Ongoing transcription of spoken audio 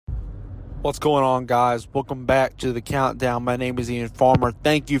What's going on, guys? Welcome back to the Countdown. My name is Ian Farmer.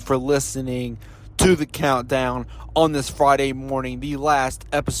 Thank you for listening to the Countdown on this Friday morning, the last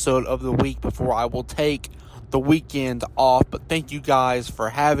episode of the week before I will take the weekend off. But thank you guys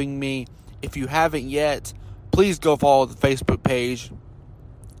for having me. If you haven't yet, please go follow the Facebook page,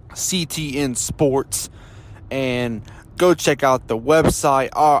 CTN Sports, and go check out the website,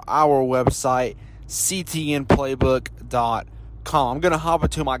 our website, ctnplaybook.com. I'm going to hop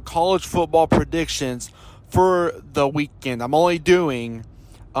into my college football predictions for the weekend. I'm only doing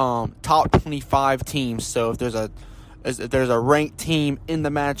top 25 teams, so if there's a ranked team in the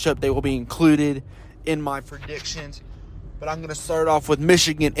matchup, they will be included in my predictions. But I'm going to start off with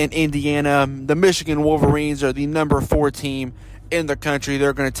Michigan and Indiana. The Michigan Wolverines are the number 4 team in the country.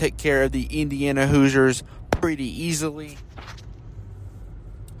 They're going to take care of the Indiana Hoosiers pretty easily.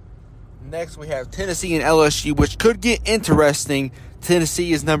 Next, we have Tennessee and LSU, which could get interesting.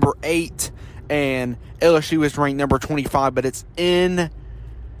 Tennessee is number 8, and LSU is ranked number 25, but it's in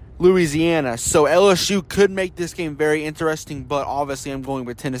Louisiana. So LSU could make this game very interesting, but obviously I'm going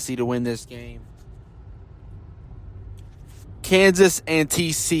with Tennessee to win this game. Kansas and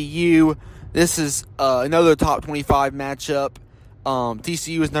TCU. This is another top 25 matchup.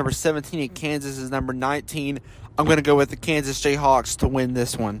 TCU is number 17 and Kansas is number 19. I'm going to go with the Kansas Jayhawks to win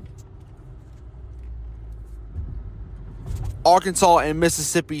this one. Arkansas and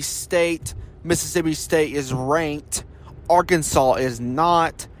Mississippi State. Mississippi State is ranked. Arkansas is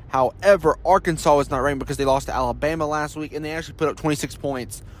not. However, Arkansas is not ranked because they lost to Alabama last week, and they actually put up 26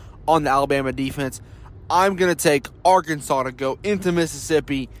 points on the Alabama defense. I'm going to take Arkansas to go into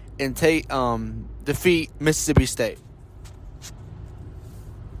Mississippi and defeat Mississippi State.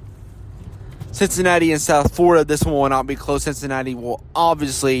 Cincinnati and South Florida. This one will not be close. Cincinnati will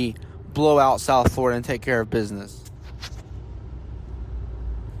obviously blow out South Florida and take care of business.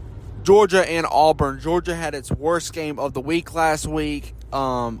 Georgia and Auburn. Georgia had its worst game of the week last week,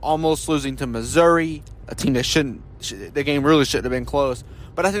 almost losing to Missouri, a team that the game really shouldn't have been close.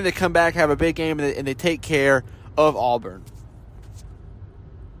 But I think they come back, have a big game, and they take care of Auburn.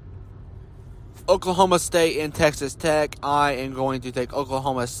 Oklahoma State and Texas Tech. I am going to take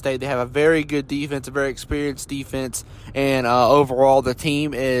Oklahoma State. They have a very good defense, a very experienced defense, and overall the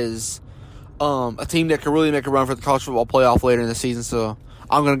team is a team that can really make a run for the college football playoff later in the season. So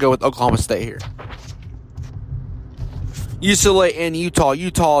I'm going to go with Oklahoma State here. UCLA and Utah.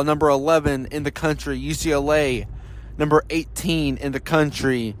 Utah, number 11 in the country. UCLA, number 18 in the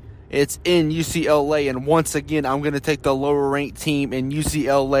country. It's in UCLA, and once again, I'm going to take the lower-ranked team in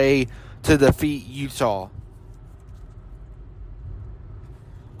UCLA to defeat Utah.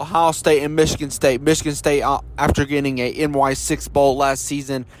 Ohio State and Michigan State. Michigan State, after getting a NY6 bowl last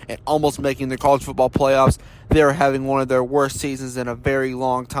season and almost making the college football playoffs, they're having one of their worst seasons in a very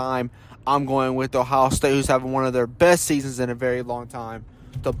long time. I'm going with Ohio State, who's having one of their best seasons in a very long time,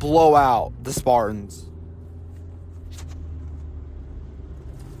 to blow out the Spartans.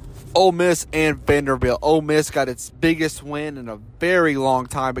 Ole Miss and Vanderbilt. Ole Miss got its biggest win in a very long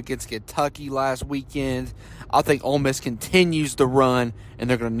time against Kentucky last weekend. I think Ole Miss continues the run, and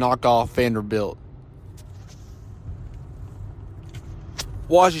they're going to knock off Vanderbilt.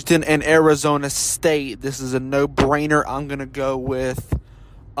 Washington and Arizona State. This is a no-brainer. I'm going to go with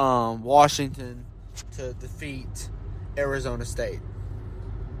Washington to defeat Arizona State.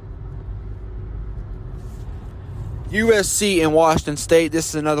 USC and Washington State. This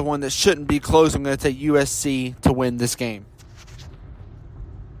is another one that shouldn't be close. I'm going to take USC to win this game.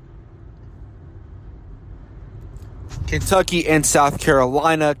 Kentucky and South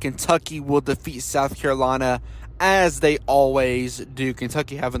Carolina. Kentucky will defeat South Carolina as they always do.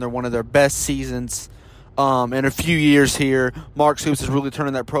 Kentucky having one of their best seasons in a few years here. Mark Stoops is really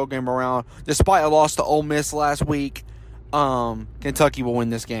turning that program around. Despite a loss to Ole Miss last week, Kentucky will win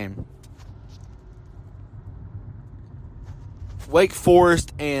this game. Wake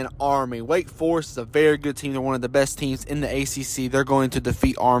Forest and Army. Wake Forest is a very good team. They're one of the best teams in the ACC. They're going to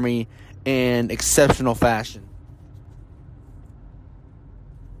defeat Army in exceptional fashion.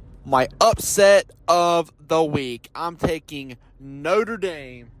 My upset of the week. I'm taking Notre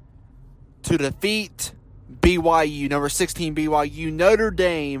Dame to defeat BYU. Number 16 BYU. Notre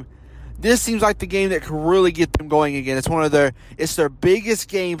Dame. This seems like the game that could really get them going again. It's their biggest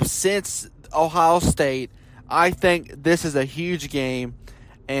game since Ohio State. I think this is a huge game,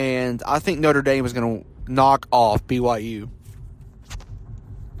 and I think Notre Dame is going to knock off BYU.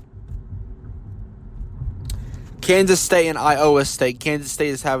 Kansas State and Iowa State. Kansas State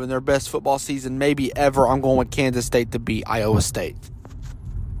is having their best football season maybe ever. I'm going with Kansas State to beat Iowa State.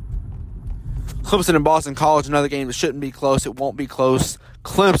 Clemson and Boston College, another game that shouldn't be close. It won't be close.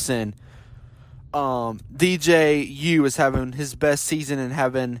 Clemson DJU is having his best season and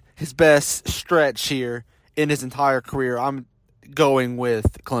having his best stretch here in his entire career. I'm going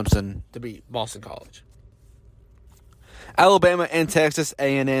with Clemson to beat Boston College. Alabama and Texas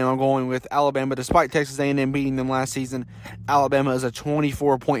A&M. I'm going with Alabama. Despite Texas A&M beating them last season, Alabama is a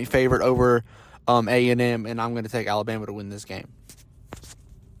 24-point favorite over A&M, and I'm going to take Alabama to win this game.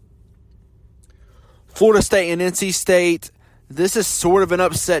 Florida State and NC State. This is sort of an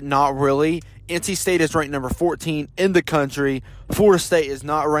upset, not really. NC State is ranked number 14 in the country. Florida State is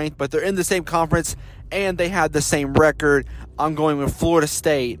not ranked, but they're in the same conference, and they have the same record. I'm going with Florida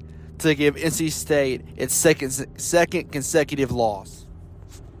State to give NC State its second consecutive loss.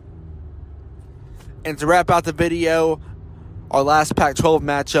 And to wrap out the video, our last Pac-12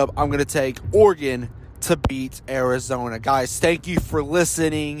 matchup, I'm going to take Oregon to beat Arizona. Guys, thank you for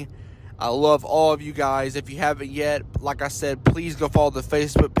listening. I love all of you guys. If you haven't yet, like I said, please go follow the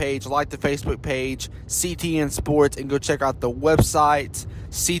Facebook page, like the Facebook page, CTN Sports, and go check out the website,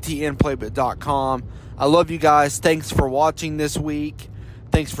 ctnplaybook.com. I love you guys. Thanks for watching this week.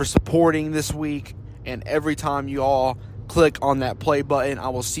 Thanks for supporting this week. And every time you all click on that play button, I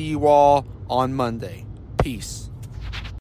will see you all on Monday. Peace.